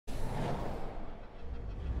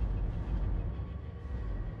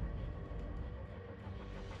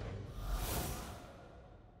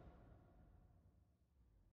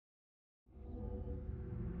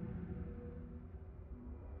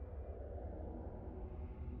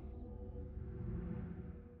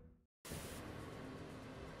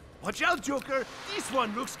Watch out, Joker. This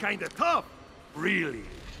one looks kinda tough. Really?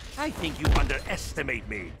 I think you underestimate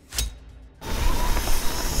me.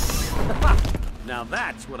 Now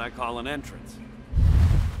that's what I call an entrance.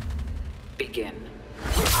 Begin.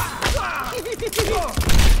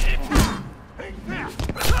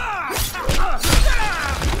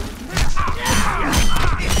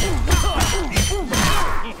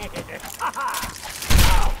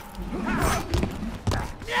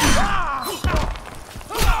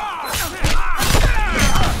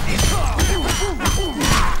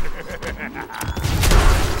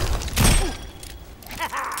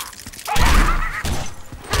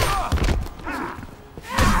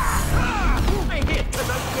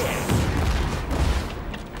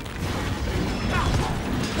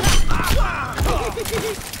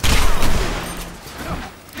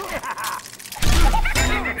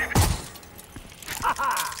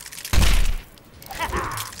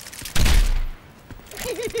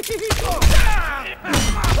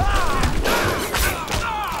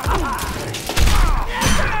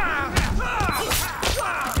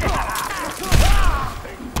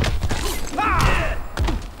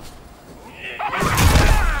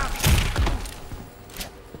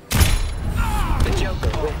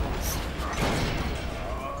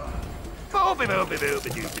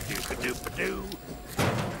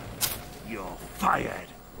 You're fired.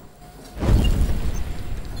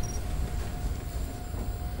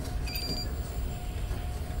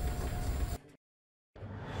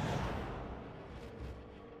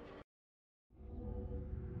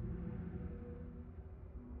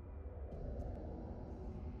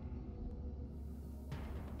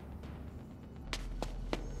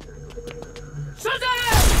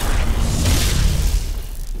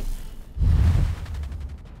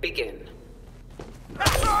 Begin.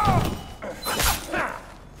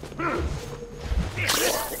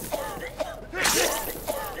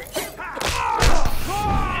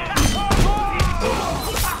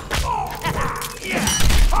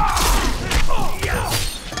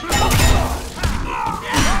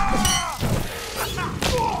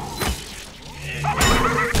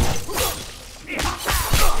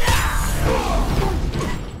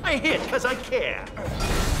 I hit because I care.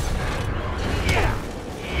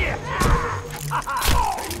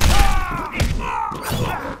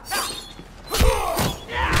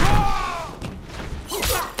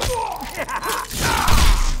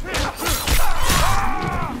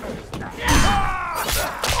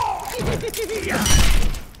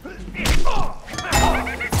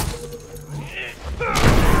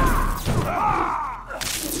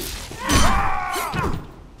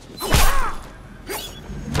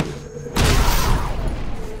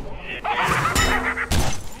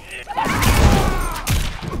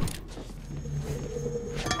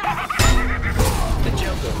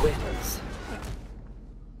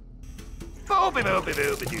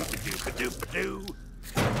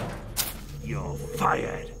 You're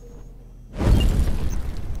fired.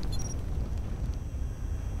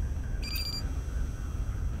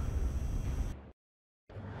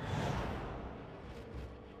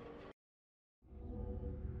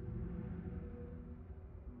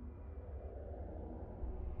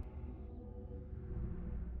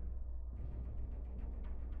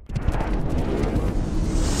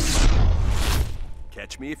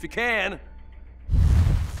 Catch me if you can.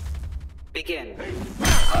 Begin.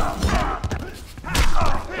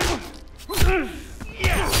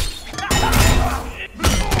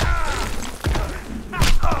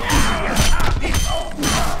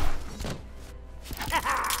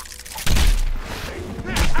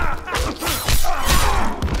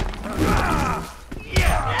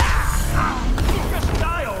 Just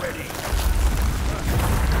die already.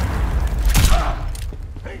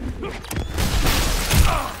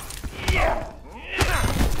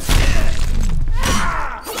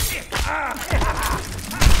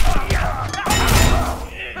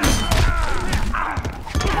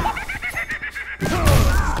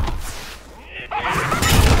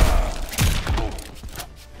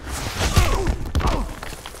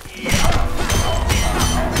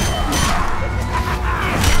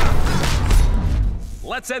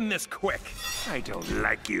 Let's end this quick. I don't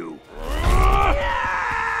like you.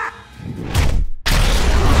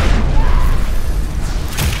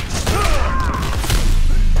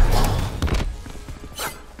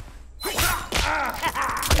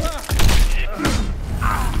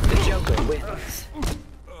 The Joker wins.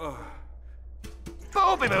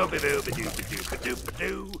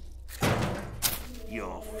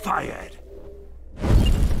 You're fired.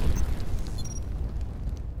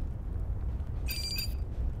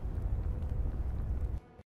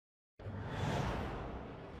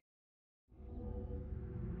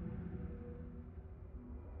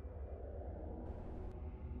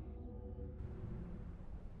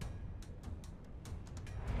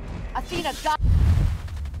 Athena got...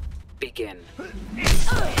 Begin.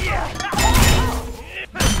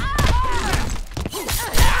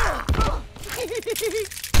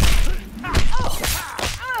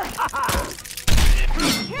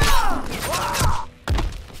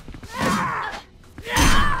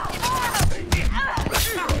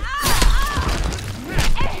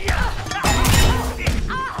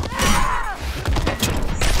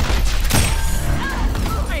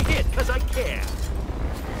 I hit because I care.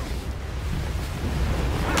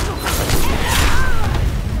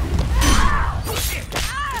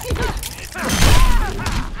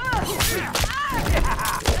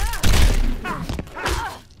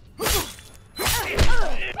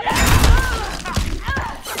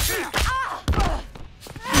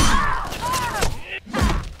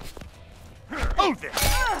 Hold this!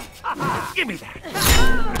 Give me that!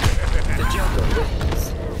 The Joker wins.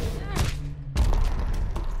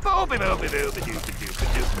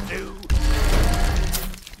 Boo-ba-doo-ba-doo-ba-doo-ba-doo-ba-doo.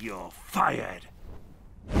 You're fired.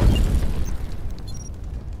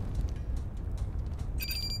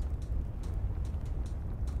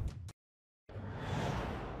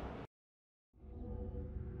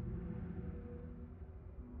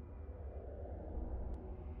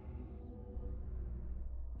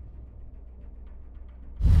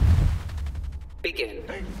 Begin.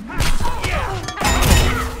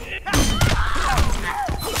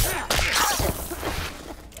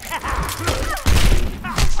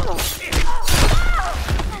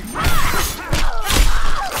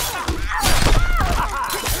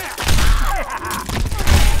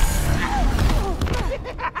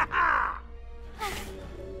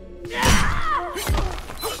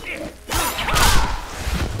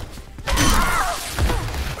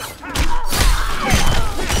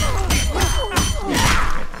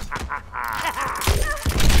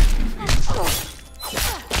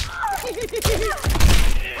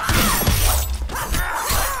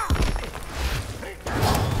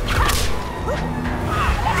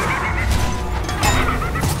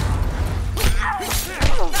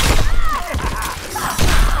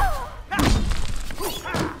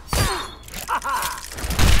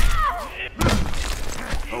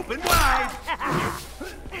 Open wide!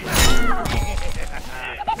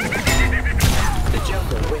 The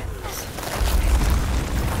Joker wins.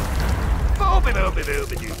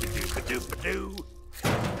 Boo-ba-doo-ba-doo-ba-doo-ba-doo-ba-doo.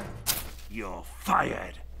 You're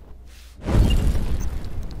fired.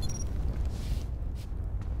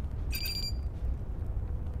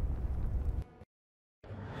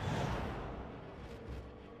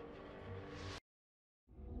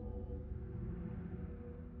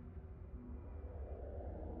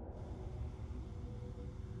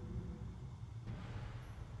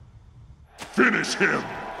 Finish him!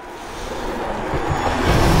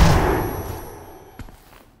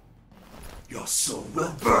 Your soul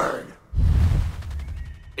will burn!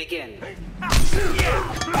 Begin.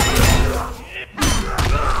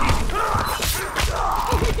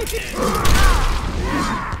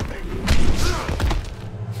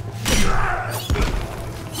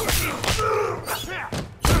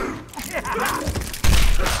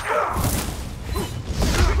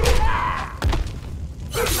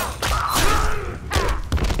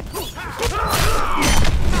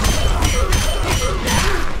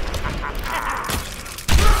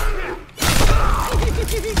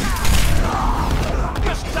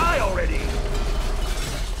 Just die already!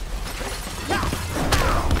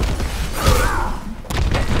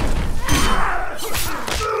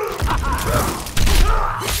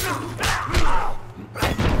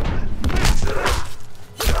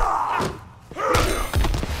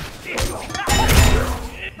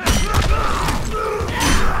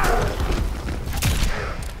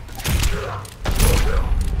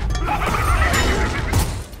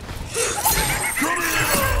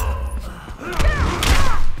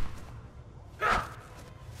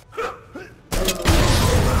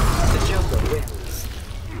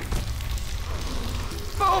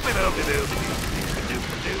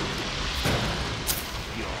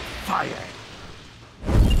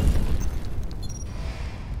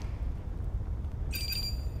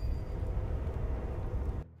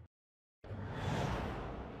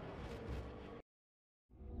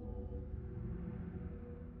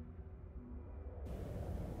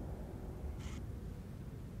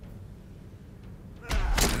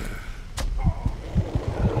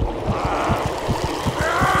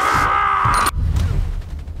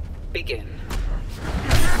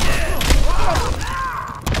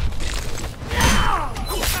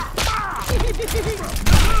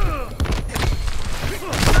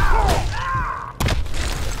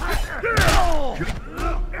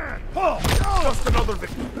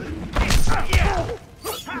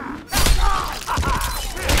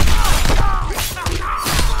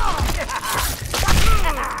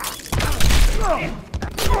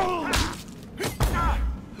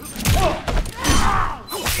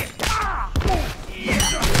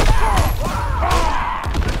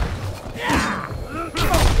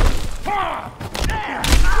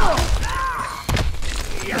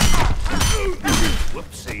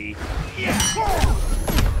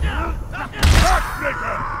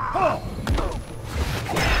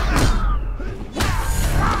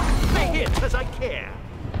 as I care.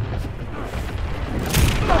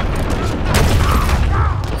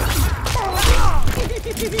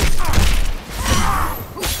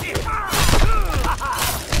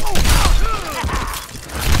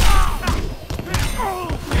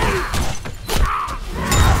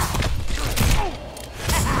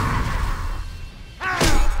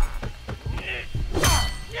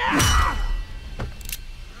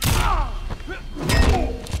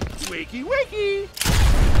 Wakey, wakey!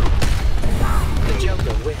 The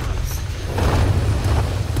Joker wins.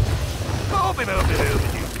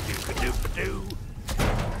 Boop-a-doop-a-doop-a-doop-a-doop-a-doo.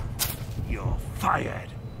 You're fired.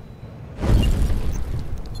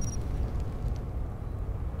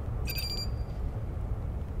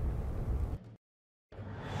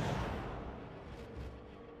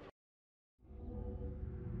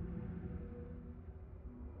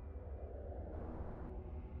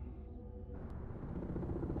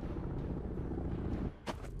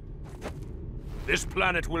 This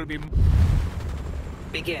planet will be...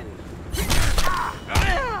 Begin.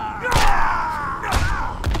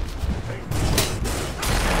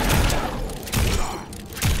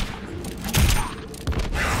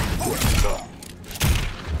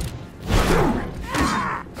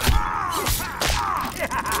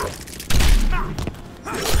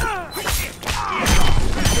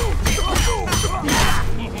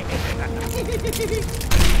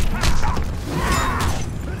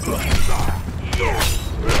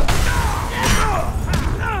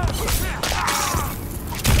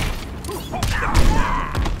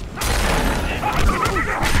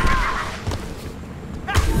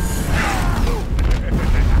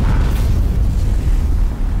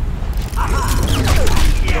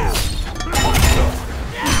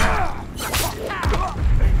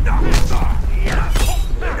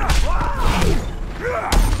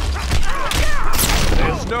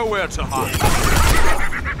 Nowhere to hide.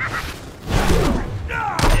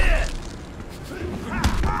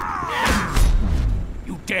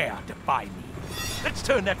 You dare defy me. Let's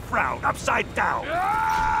turn that frown upside down.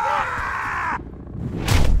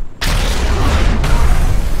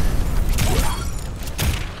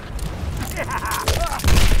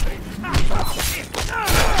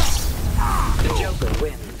 The Joker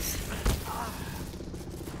wins.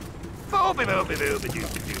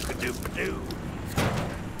 Boop-a-doop-a-doop-a-doop-a-doop-a-doop-a-doo.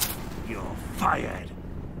 You're fired.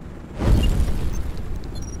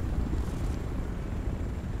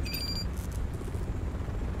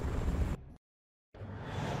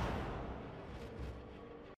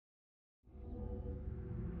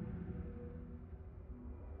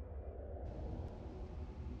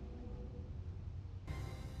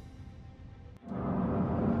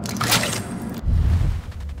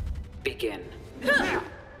 Begin.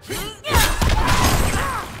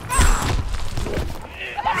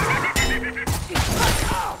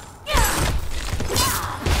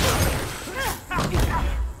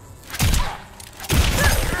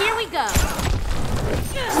 Here we go.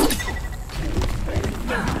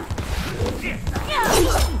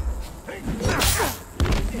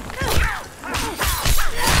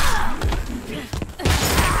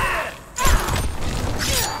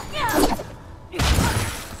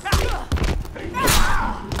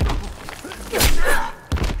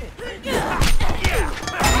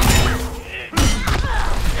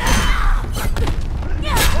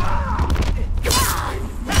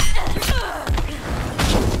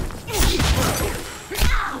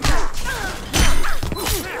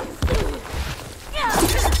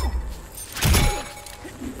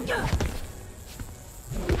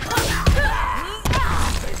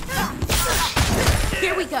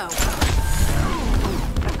 Here we go.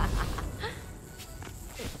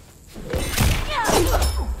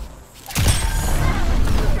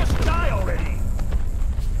 Just die already.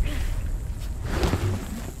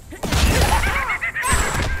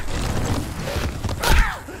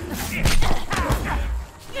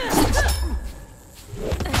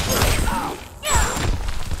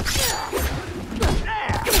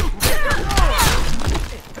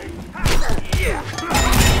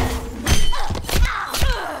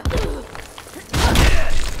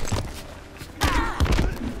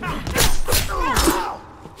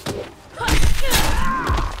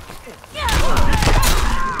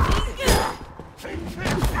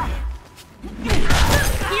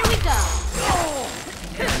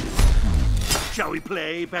 Shall we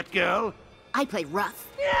play, Batgirl? I play rough.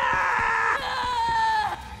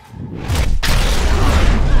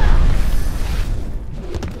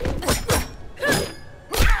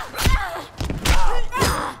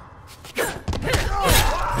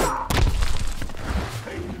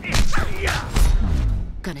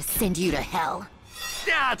 Gonna send you to hell.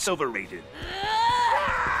 That's overrated.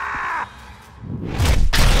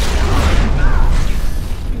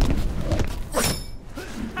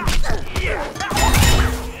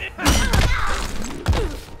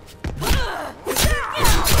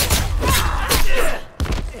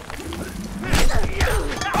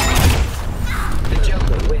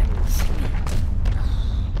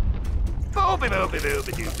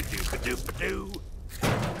 Ba-doo-ba-doo-ba-doo-ba-doo-ba-doo.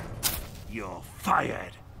 You're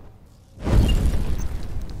fired.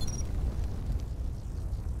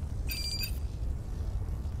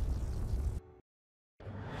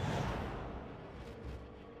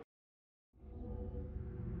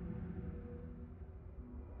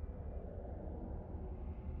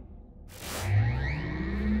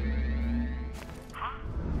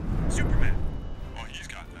 Superman. Oh, he's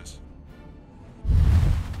got this.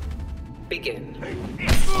 Begin.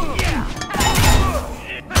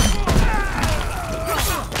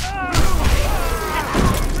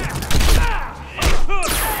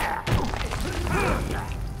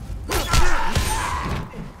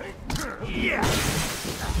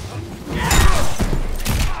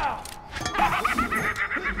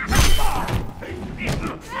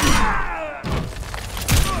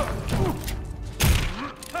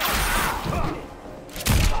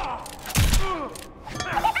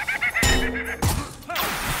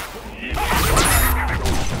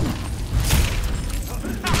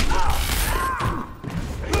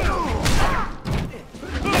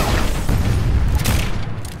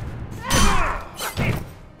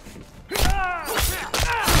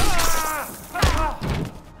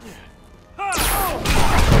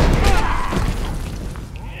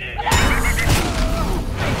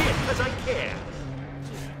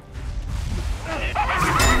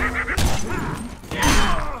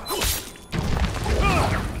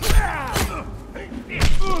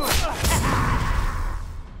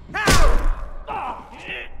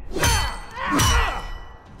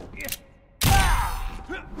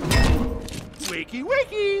 Wakey,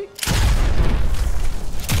 wakey!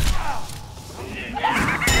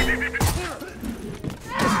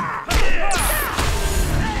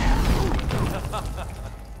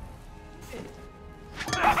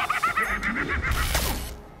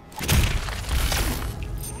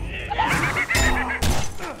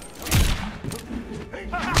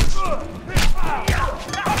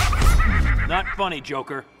 Not funny,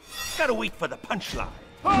 Joker. Gotta wait for the punchline.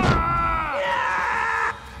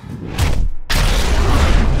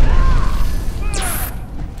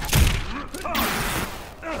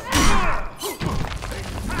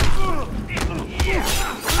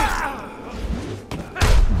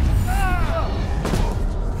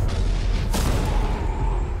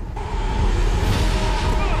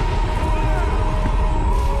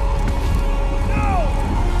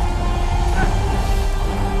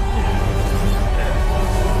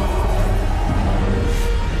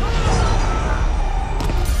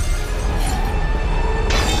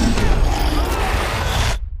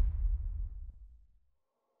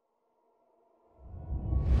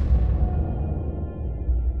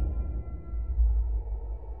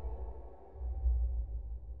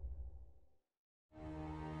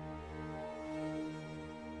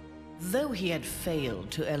 Though he had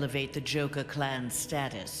failed to elevate the Joker clan's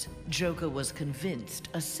status, Joker was convinced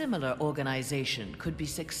a similar organization could be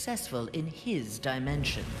successful in his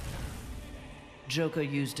dimension. Joker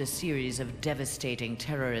used a series of devastating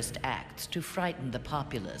terrorist acts to frighten the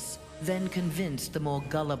populace, then convinced the more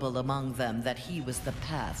gullible among them that he was the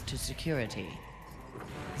path to security.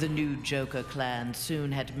 The new Joker clan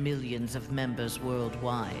soon had millions of members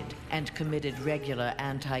worldwide and committed regular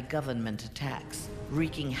anti-government attacks,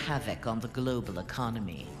 wreaking havoc on the global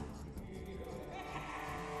economy.